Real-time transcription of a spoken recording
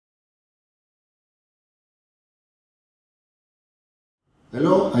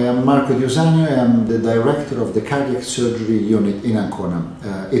Hello, I am Marco Diosani. I am the director of the cardiac surgery unit in Ancona,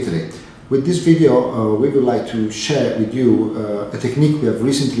 Italy. With this video, we would like to share with you a technique we have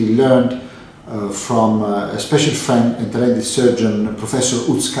recently learned from a special friend and talented surgeon, Professor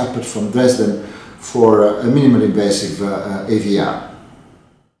Utz Kappert from Dresden, for a minimally invasive AVR.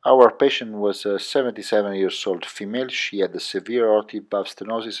 Our patient was a 77 years old female. She had a severe aortic valve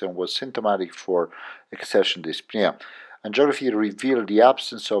stenosis and was symptomatic for exertion dyspnea. Angiography revealed the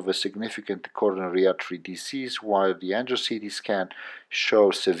absence of a significant coronary artery disease, while the angio-CT scan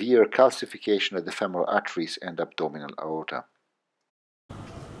showed severe calcification of the femoral arteries and abdominal aorta.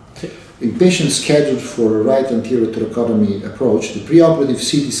 In patients scheduled for a right anterior thoracotomy approach, the preoperative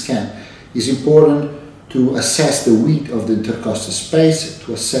CT scan is important to assess the width of the intercostal space,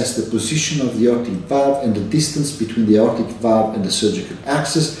 to assess the position of the aortic valve and the distance between the aortic valve and the surgical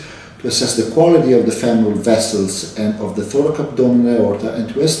axis, to assess the quality of the femoral vessels and of the thoracoabdominal aorta, and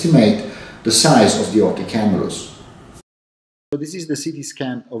to estimate the size of the aortic annulus. So this is the CT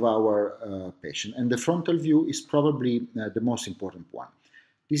scan of our patient, and the frontal view is probably the most important one.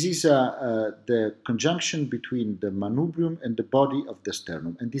 This is the conjunction between the manubrium and the body of the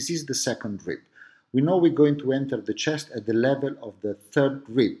sternum, and this is the second rib. We know we're going to enter the chest at the level of the third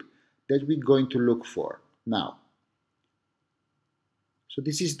rib that we're going to look for now. So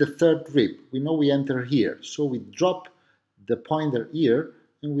this is the third rib. We know we enter here. So we drop the pointer here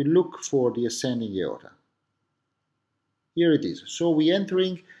and we look for the ascending aorta. Here it is. So we're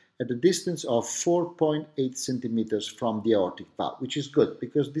entering at a distance of 4.8 centimeters from the aortic valve, which is good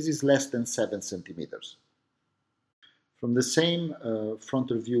because this is less than 7 centimeters. From the same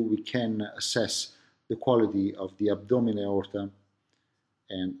frontal view, we can assess the quality of the abdominal aorta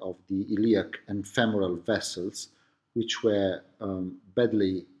and of the iliac and femoral vessels, which were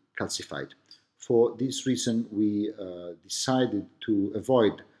badly calcified. For this reason, we decided to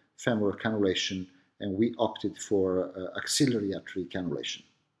avoid femoral cannulation and we opted for axillary artery cannulation.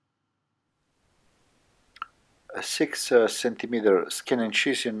 A 6 centimeter skin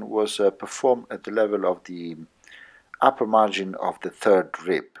incision was performed at the level of the upper margin of the third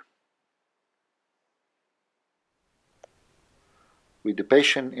rib. With the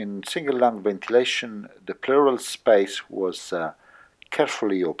patient in single lung ventilation, the pleural space was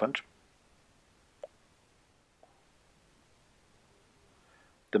carefully opened.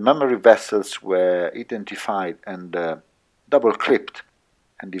 The mammary vessels were identified and double clipped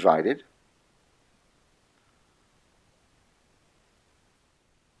and divided.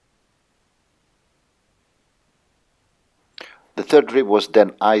 The third rib was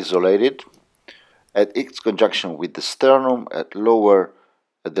then isolated at its conjunction with the sternum at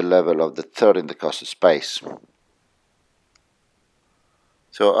the level of the third intercostal space.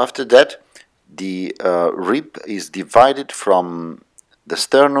 So after that, the rib is divided from the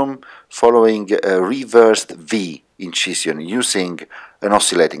sternum following a reversed V incision using an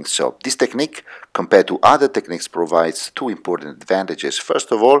oscillating saw. This technique, compared to other techniques, provides two important advantages.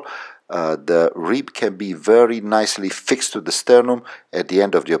 First of all, the rib can be very nicely fixed to the sternum at the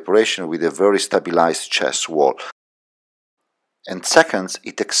end of the operation with a very stabilized chest wall. And second,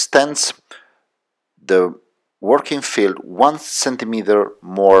 it extends the working field 1 centimeter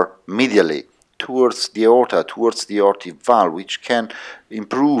more medially towards the aorta, towards the aortic valve, which can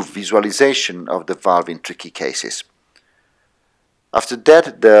improve visualization of the valve in tricky cases. After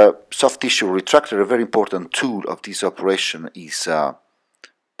that, the soft tissue retractor, a very important tool of this operation, is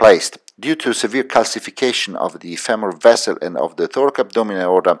placed. Due to severe calcification of the femoral vessel and of the thoracoabdominal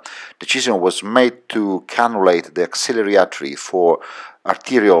aorta, the decision was made to cannulate the axillary artery for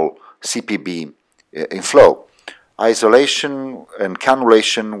arterial CPB inflow. Isolation and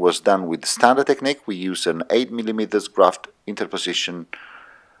cannulation was done with the standard technique. We use an 8 mm graft interposition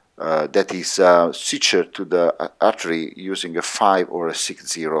that is sutured to the artery using a 5 or a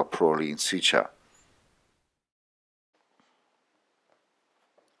 6-0 Prolene suture.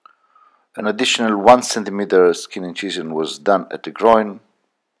 An additional 1 centimeter skin incision was done at the groin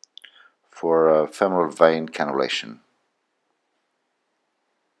for femoral vein cannulation.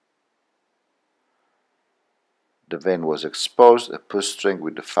 The vein was exposed, a push string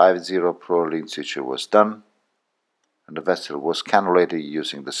with the 5-0 Prolene suture was done, and the vessel was cannulated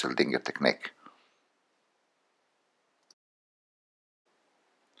using the Seldinger technique.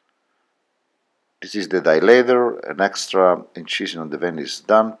 This is the dilator. An extra incision on the vein is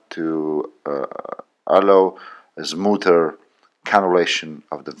done to allow a smoother cannulation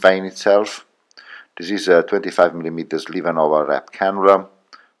of the vein itself. This is a 25 mm Livanova wrap cannula,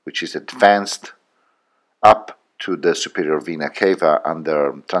 which is advanced up to the superior vena cava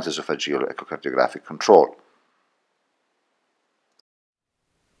under transesophageal echocardiographic control.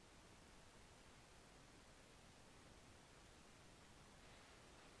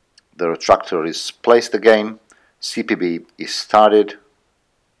 The retractor is placed again, CPB is started,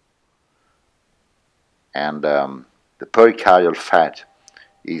 and the pericardial fat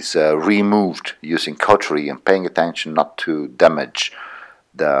is removed using cautery and paying attention not to damage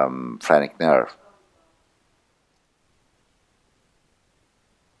the phrenic nerve.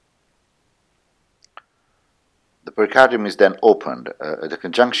 The pericardium is then opened at the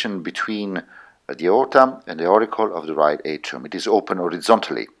conjunction between the aorta and the auricle of the right atrium. It is open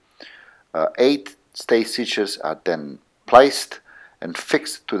horizontally. 8 stay stitches are then placed and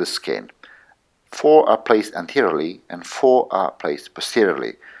fixed to the skin. 4 are placed anteriorly and 4 are placed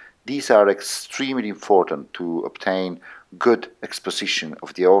posteriorly. These are extremely important to obtain good exposition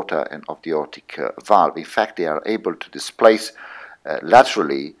of the aorta and of the aortic valve. In fact, they are able to displace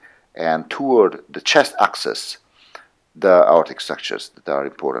laterally and toward the chest axis the aortic structures that are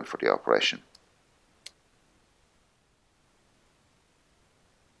important for the operation.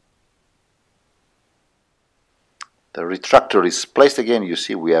 The retractor is placed again. You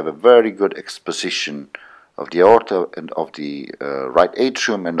see we have a very good exposition of the aorta and of the right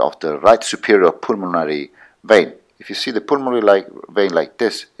atrium and of the right superior pulmonary vein. If you see the pulmonary vein like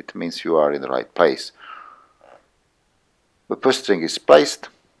this, it means you are in the right place. The purse string is placed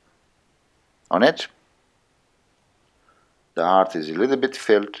on it. The heart is a little bit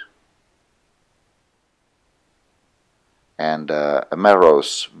filled, and a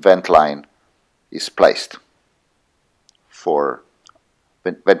Melrose vent line is placed for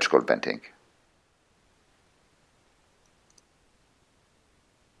ventricle venting.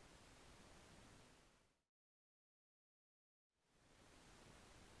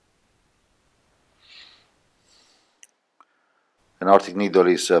 An aortic needle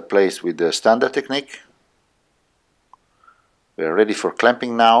is placed with the standard technique. We are ready for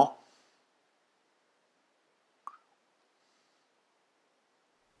clamping now.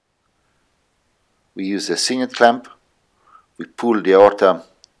 We use a signet clamp. We pull the aorta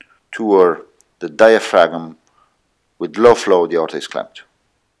toward the diaphragm. With low flow, the aorta is clamped.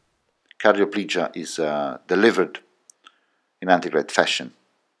 Cardioplegia is delivered in antegrade fashion.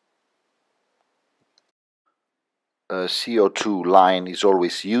 A CO2 line is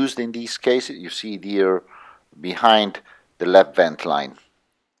always used in these cases. You see it here behind the left vent line.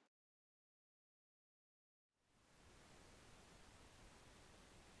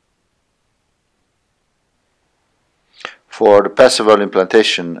 For the perceval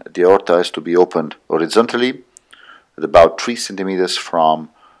implantation, the aorta has to be opened horizontally at about 3 centimeters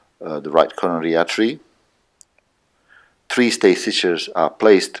from the right coronary artery. 3 stay stitches are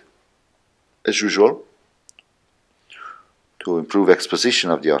placed as usual to improve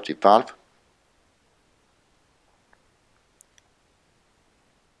exposition of the aortic valve.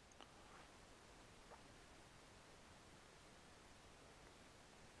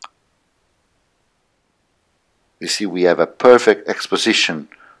 You see we have a perfect exposition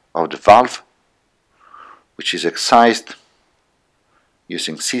of the valve, which is excised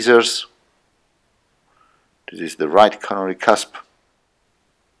using scissors. This is the right coronary cusp.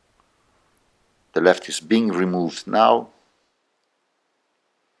 The left is being removed now.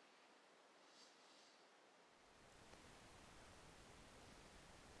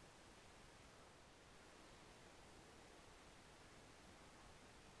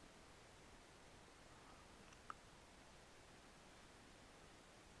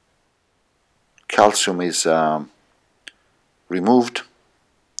 Calcium is removed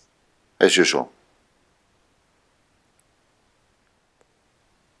as usual.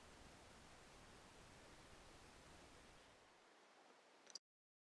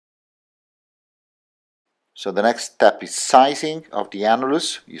 So the next step is sizing of the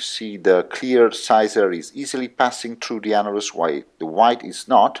annulus. You see the clear sizer is easily passing through the annulus while the white is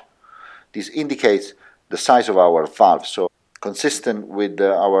not. This indicates the size of our valve. So consistent with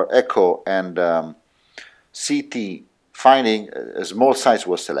our echo and CT finding, a small size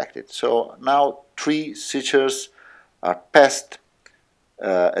was selected. So now 3 sutures are passed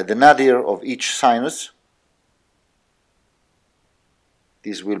at the nadir of each sinus.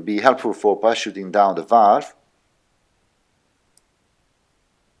 This will be helpful for parachuting down the valve.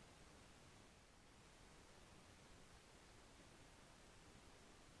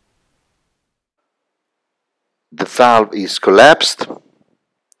 The valve is collapsed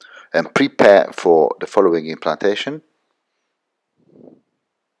and prepare for the following implantation.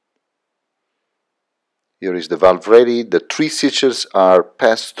 Here is the valve ready. The 3 sutures are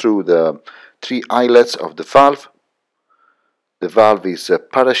passed through the 3 eyelets of the valve. The valve is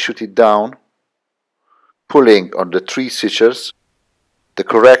parachuted down, pulling on the 3 sutures. The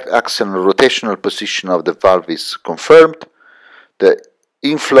correct axial rotational position of the valve is confirmed. The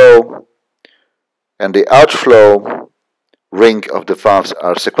inflow and the outflow ring of the valves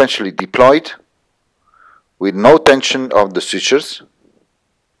are sequentially deployed with no tension of the sutures.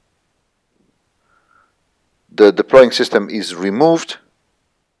 The deploying system is removed.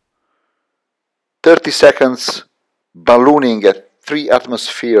 30 seconds ballooning at 3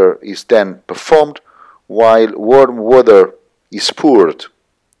 atmosphere is then performed while warm water is poured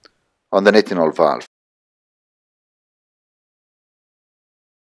on the nitinol valve.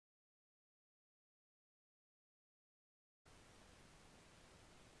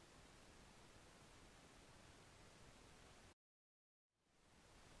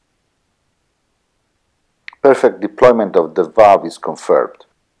 Perfect deployment of the valve is confirmed.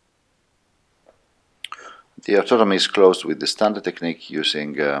 The thoracotomy is closed with the standard technique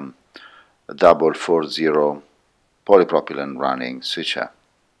using a double 4-0 polypropylene running switcher.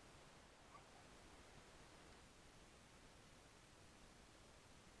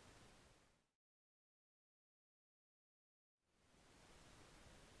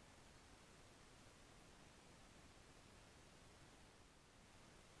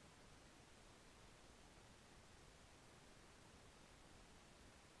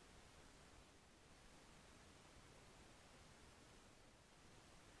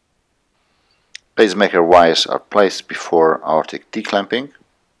 Pacemaker wires are placed before aortic declamping.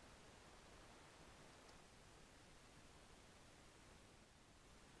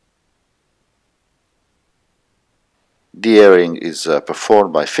 De-airing is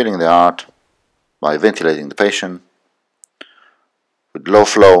performed by filling the heart, by ventilating the patient with low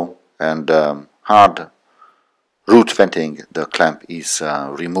flow, and hard root venting. The clamp is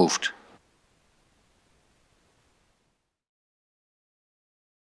removed.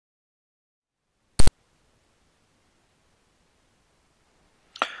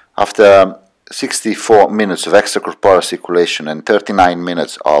 After 64 minutes of extracorporeal circulation and 39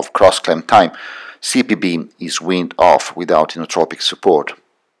 minutes of cross-clamp time, CPB is weaned off without inotropic support,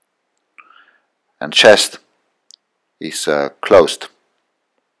 and chest is closed.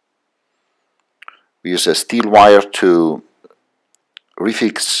 We use a steel wire to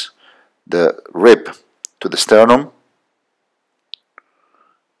refix the rib to the sternum.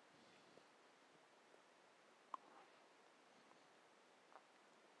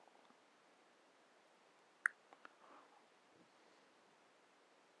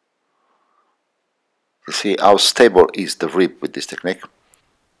 You see how stable is the rib with this technique.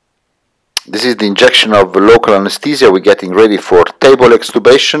 This is the injection of local anesthesia. We're getting ready for table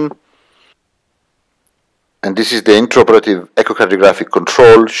extubation. And this is the intraoperative echocardiographic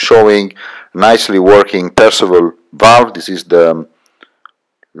control showing nicely working perceval valve. This is the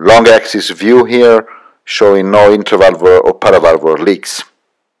long axis view here showing no intravalvular or paravalvular leaks.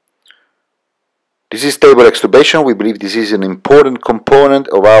 This is table extubation. We believe this is an important component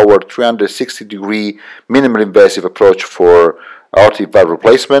of our 360-degree minimally invasive approach for aortic valve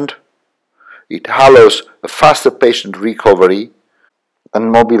replacement. It allows a faster patient recovery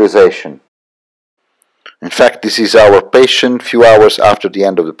and mobilization. In fact, this is our patient few hours after the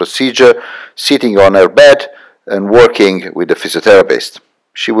end of the procedure, sitting on her bed and working with the physiotherapist.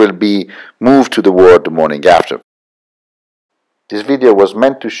 She will be moved to the ward the morning after. This video was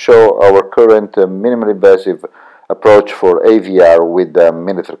meant to show our current minimally invasive approach for AVR with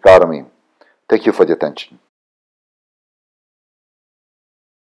mini-thoracotomy. Thank you for the attention.